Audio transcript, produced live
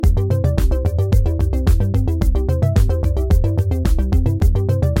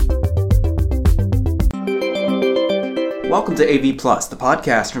Welcome to AV Plus, the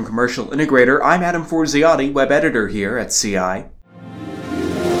podcast from Commercial Integrator. I'm Adam Forziati, web editor here at CI.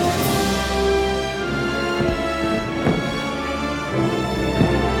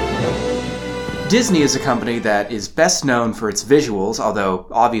 Disney is a company that is best known for its visuals, although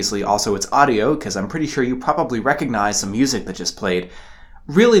obviously also its audio, because I'm pretty sure you probably recognize some music that just played.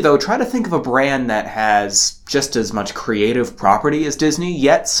 Really though, try to think of a brand that has just as much creative property as Disney,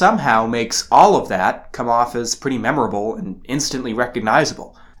 yet somehow makes all of that come off as pretty memorable and instantly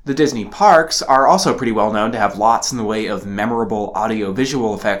recognizable. The Disney parks are also pretty well known to have lots in the way of memorable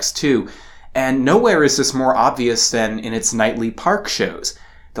audio-visual effects too, and nowhere is this more obvious than in its nightly park shows.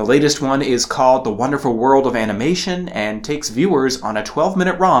 The latest one is called The Wonderful World of Animation and takes viewers on a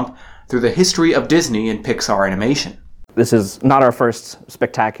 12-minute romp through the history of Disney and Pixar animation. This is not our first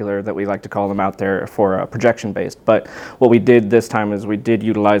spectacular that we like to call them out there for projection-based, but what we did this time is we did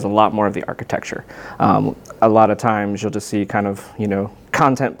utilize a lot more of the architecture. A lot of times you'll just see kind of,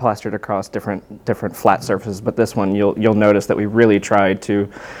 content plastered across different flat surfaces, but this one you'll notice that we really tried to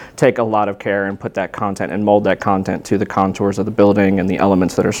take a lot of care and put that content and mold that content to the contours of the building and the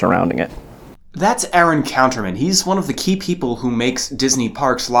elements that are surrounding it. That's Aaron Counterman. He's one of the key people who makes Disney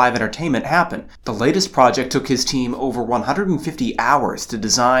Parks live entertainment happen. The latest project took his team over 150 hours to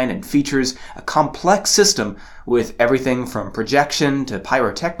design and features a complex system with everything from projection to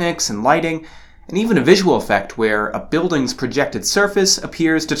pyrotechnics and lighting, and even a visual effect where a building's projected surface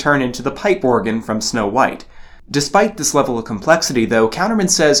appears to turn into the pipe organ from Snow White. Despite this level of complexity, though, Counterman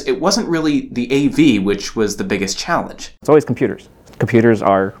says it wasn't really the AV which was the biggest challenge. It's always computers. Computers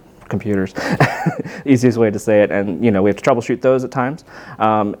are computers. Easiest way to say it, and we have to troubleshoot those at times.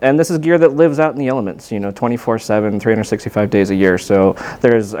 And this is gear that lives out in the elements, 24/7, 365 days a year. So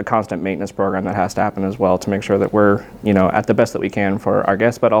there's a constant maintenance program that has to happen as well to make sure that we're, at the best that we can for our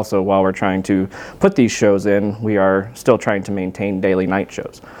guests, but also while we're trying to put these shows in, we are still trying to maintain daily night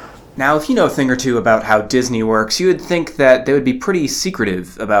shows. Now, if you know a thing or two about how Disney works, you would think that they would be pretty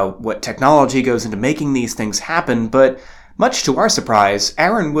secretive about what technology goes into making these things happen, but much to our surprise,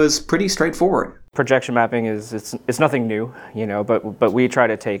 Aaron was pretty straightforward. Projection mapping it's nothing new, but we try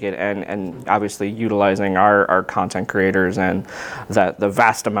to take it and obviously utilizing our content creators and the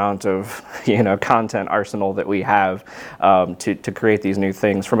vast amount of content arsenal that we have to create these new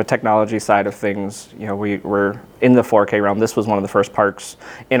things. From a technology side of things, we're in the 4K realm. This was one of the first parks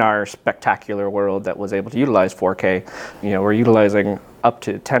in our spectacular world that was able to utilize 4K. We're utilizing up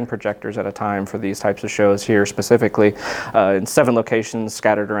to 10 projectors at a time for these types of shows here specifically in 7 locations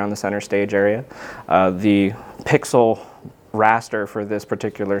scattered around the center stage area. The pixel raster for this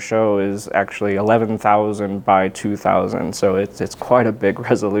particular show is actually 11,000 by 2,000, so it's quite a big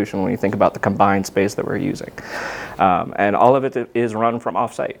resolution when you think about the combined space that we're using. And all of it is run from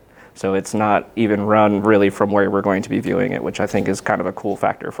off-site. So it's not even run really from where we're going to be viewing it, which I think is kind of a cool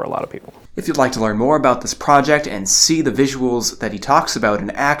factor for a lot of people. If you'd like to learn more about this project and see the visuals that he talks about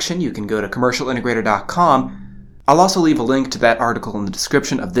in action, you can go to commercialintegrator.com. I'll also leave a link to that article in the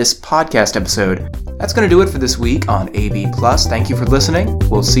description of this podcast episode. That's going to do it for this week on AV Plus. Thank you for listening.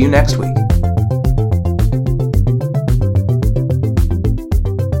 We'll see you next week.